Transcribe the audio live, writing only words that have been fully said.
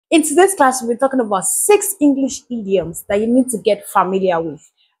In today's class, we're talking about 6 English idioms that you need to get familiar with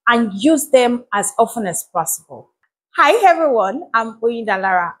and use them as often as possible. Hi everyone, I'm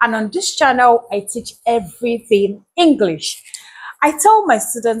Oyindalara, and on this channel, I teach everything English. I tell my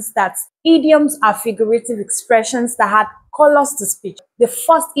students that idioms are figurative expressions that had colors to speech. The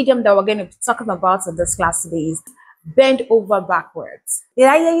first idiom that we're going to be talking about in this class today is bend over backwards. Did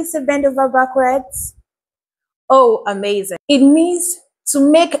I hear you say bend over backwards? Oh, amazing. It means to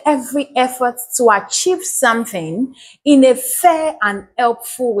make every effort to achieve something in a fair and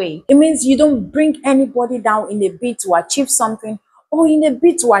helpful way. It means you don't bring anybody down in a bid to achieve something or in a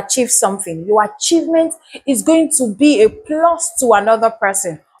bid to achieve something. Your achievement is going to be a plus to another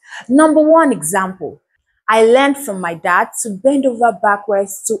person. Number one example, I learned from my dad to bend over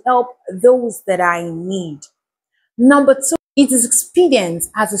backwards to help those that are in need. Number two, it is expedient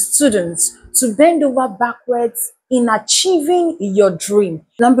as a student to bend over backwards in achieving your dream.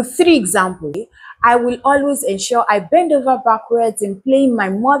 Number three example, I will always ensure I bend over backwards in playing my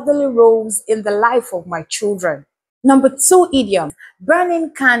motherly roles in the life of my children. Number two idiom,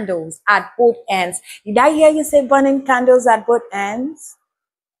 burning candles at both ends. Did I hear you say burning candles at both ends?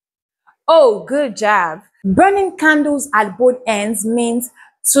 Oh, good job. Burning candles at both ends means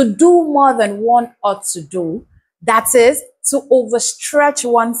to do more than one ought to do. That is, to overstretch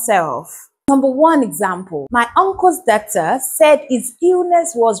oneself. Number one example, my uncle's doctor said his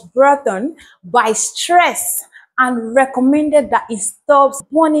illness was brought on by stress and recommended that he stops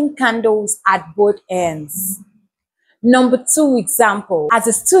burning candles at both ends. Number two example, as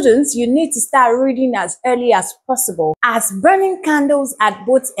a student, you need to start reading as early as possible, as burning candles at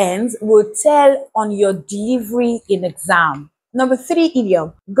both ends will tell on your delivery in exam. Number three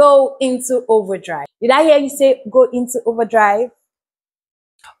idiom, go into overdrive. Did I hear you say go into overdrive?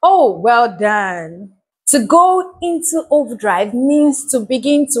 Oh, well done. To go into overdrive means to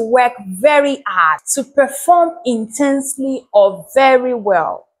begin to work very hard, to perform intensely or very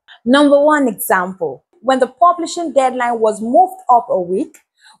well. Number one example, when the publishing deadline was moved up a week,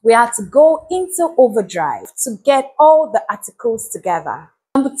 we had to go into overdrive to get all the articles together.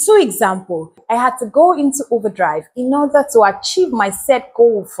 Number two example, I had to go into overdrive in order to achieve my set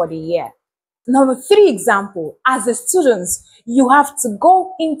goal for the year. Number three example, as a student, you have to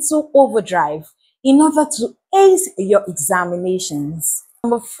go into overdrive in order to ace your examinations.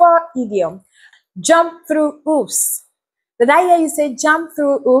 Number four idiom, jump through hoops. Did I hear you say jump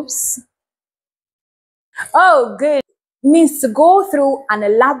through hoops? Oh, good. Means to go through an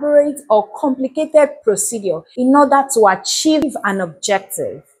elaborate or complicated procedure in order to achieve an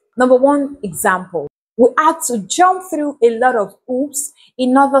objective. Number one example, we had to jump through a lot of hoops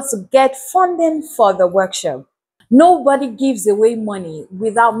in order to get funding for the workshop. Nobody gives away money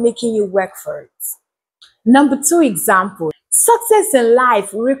without making you work for it. Number two example, success in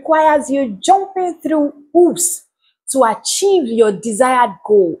life requires you jumping through hoops to achieve your desired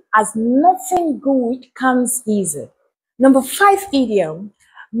goal, as nothing good comes easy. Number five idiom,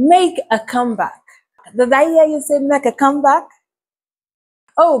 make a comeback. Did I hear you say make a comeback?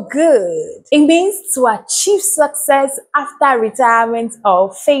 Oh, good. It means to achieve success after retirement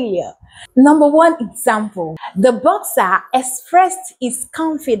or failure. Number one example, the boxer expressed his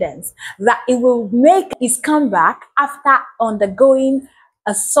confidence that he will make his comeback after undergoing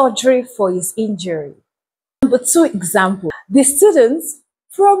a surgery for his injury. Number two example, the students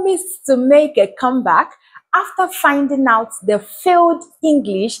promised to make a comeback after finding out they failed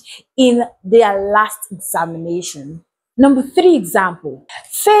English in their last examination. Number three example,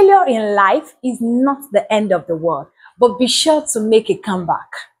 failure in life is not the end of the world, but be sure to make a comeback.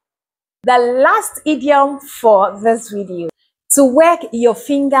 The last idiom for this video, to work your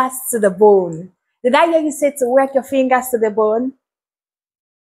fingers to the bone. Did I hear you say to work your fingers to the bone?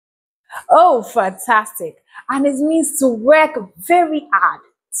 Oh, fantastic. And it means to work very hard,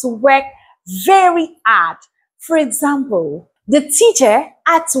 to work very hard. For example, the teacher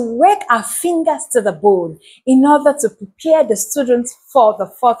had to work her fingers to the bone in order to prepare the students for the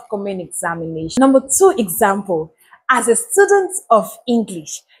forthcoming examination. Number two example, as a student of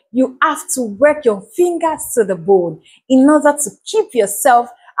English, you have to work your fingers to the bone in order to keep yourself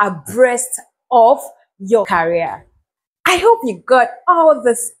abreast of your career. I hope you got all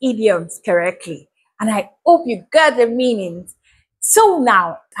these idioms correctly, and I hope you got the meanings. So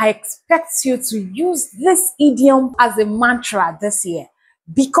now, I expect you to use this idiom as a mantra this year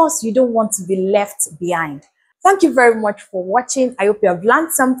because you don't want to be left behind. Thank you very much for watching. I hope you have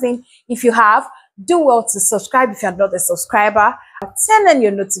learned something. If you have, do well to subscribe if you're not a subscriber. Turn on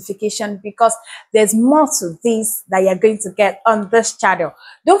your notification because there's more to this that you're going to get on this channel.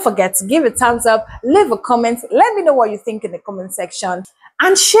 Don't forget to give a thumbs up, leave a comment, let me know what you think in the comment section.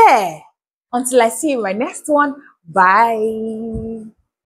 and share. Until I see you in my next one, bye.